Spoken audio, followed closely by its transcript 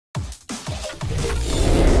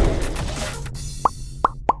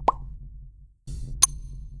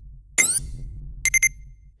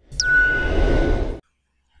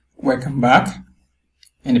Welcome back.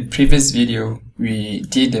 In the previous video, we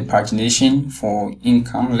did the pagination for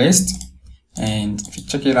income list, and if you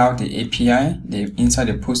check it out, the API, inside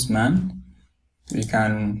the Postman, we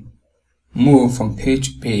can move from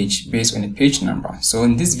page to page based on the page number. So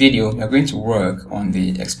in this video, we are going to work on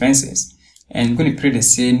the expenses, and we're going to create the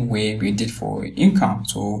same way we did for income.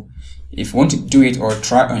 So if you want to do it or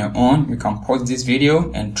try on your own, you can pause this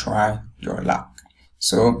video and try your luck.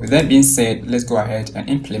 So with that being said, let's go ahead and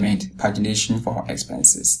implement pagination for our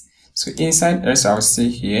expenses. So inside SRC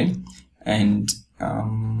here, and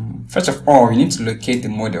first of all, we need to locate the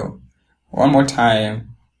model. One more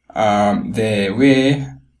time, the way,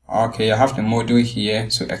 okay, I have the model here,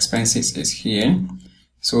 so expenses is here.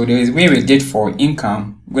 So the way we did for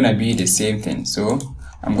income, gonna be the same thing. So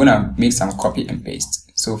I'm gonna make some copy and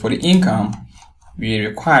paste. So for the income, we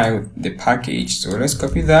require the package, so let's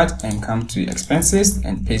copy that and come to expenses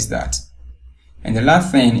and paste that. And the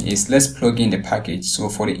last thing is let's plug in the package. So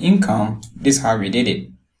for the income, this is how we did it.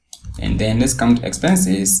 And then let's come to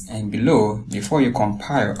expenses, and below, before you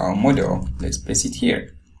compile our model, let's paste it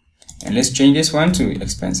here. And let's change this one to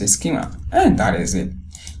expenses schema, and that is it.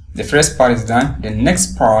 The first part is done. The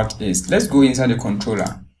next part is let's go inside the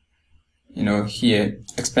controller. Here,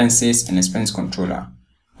 expenses and expense controller.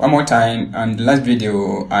 One more time, and the last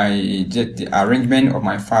video, I did the arrangement of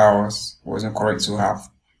my files wasn't correct, so I have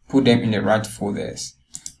put them in the right folders.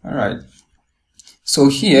 Alright. So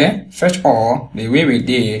here, first of all, the way we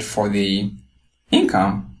did for the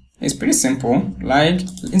income is pretty simple. Like,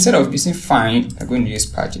 instead of using find, we're going to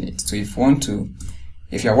use paginate. So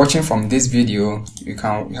if you're watching from this video, you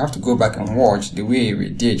have to go back and watch the way we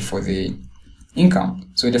did for the income.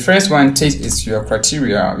 So the first one is your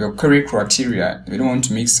criteria, your query criteria. We don't want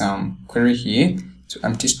to make some query here to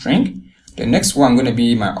empty string. The next one going to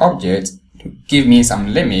be my object to give me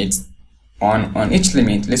some limits. On each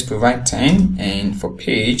limit, let's provide 10, and for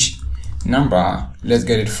page number, let's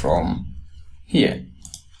get it from here,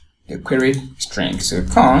 the query string. So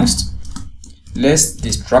const, let's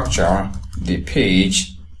destructure the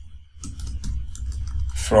page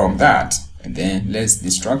from that, and then let's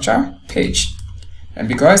destructure page. And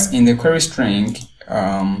because in the query string,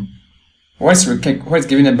 what's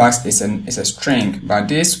given a back is a string, but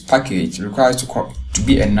this package requires to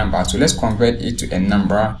be a number. So let's convert it to a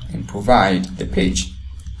number and provide the page.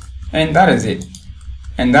 And that is it.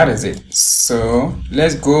 And that is it. So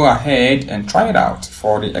let's go ahead and try it out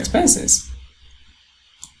for the expenses.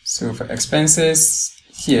 So for expenses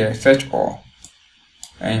here, fetch all.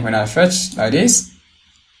 And when I fetch like this,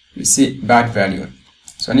 you see bad value.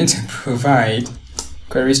 So I need to provide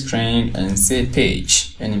query string and say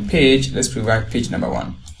page, and in page let's provide page number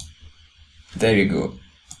 1. There we go.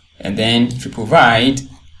 And then if you provide,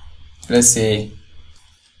 let's say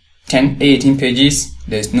 18 pages,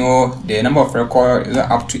 the number of record is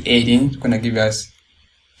up to 18, it's gonna give us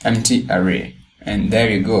empty array. And there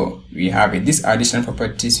you go, we have it. These additional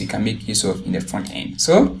properties we can make use of in the front end.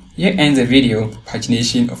 So here ends the video,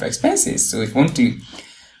 pagination of expenses. So if you want to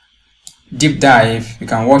deep dive, you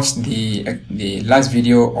can watch the last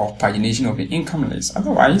video of pagination of the income list.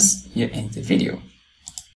 Otherwise, here ends the video.